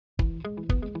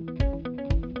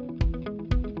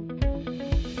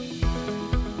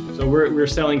So we're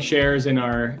selling shares in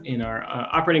our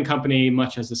operating company,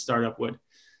 much as a startup would.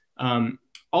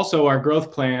 Also, our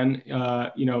growth plan,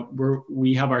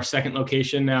 we have our second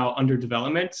location now under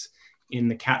development in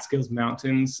the Catskills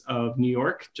Mountains of New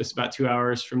York, just about 2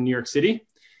 hours from New York City.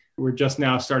 We're just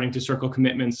now starting to circle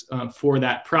commitments for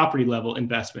that property level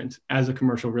investment as a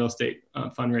commercial real estate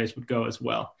fundraise would go as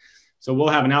well. So we'll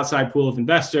have an outside pool of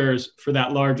investors for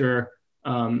that larger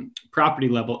property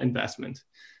level investment.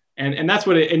 And that's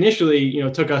what it initially,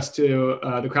 took us to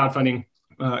the crowdfunding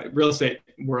real estate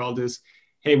world is,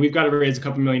 hey, we've got to raise a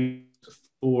couple million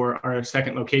for our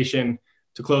second location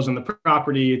to close on the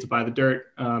property, to buy the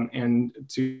dirt, and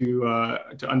to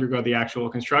undergo the actual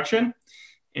construction.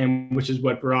 And which is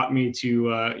what brought me to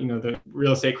the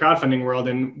real estate crowdfunding world.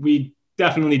 And we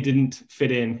definitely didn't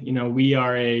fit in. We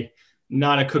are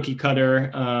not a cookie cutter,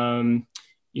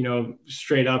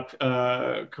 straight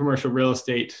up commercial real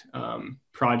estate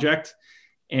project,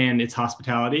 and it's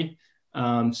hospitality.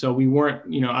 So we weren't,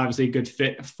 obviously a good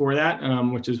fit for that,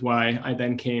 which is why I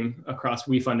then came across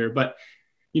WeFunder. But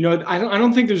I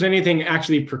don't think there's anything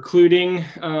actually precluding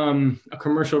a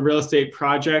commercial real estate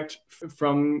project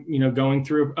from going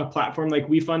through a platform like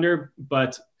WeFunder.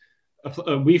 But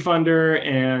WeFunder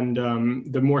and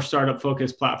the more startup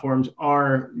focused platforms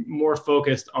are more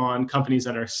focused on companies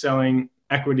that are selling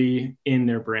equity in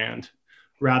their brand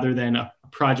rather than a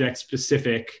project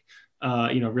specific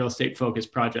real estate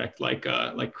focused project like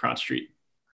CrowdStreet.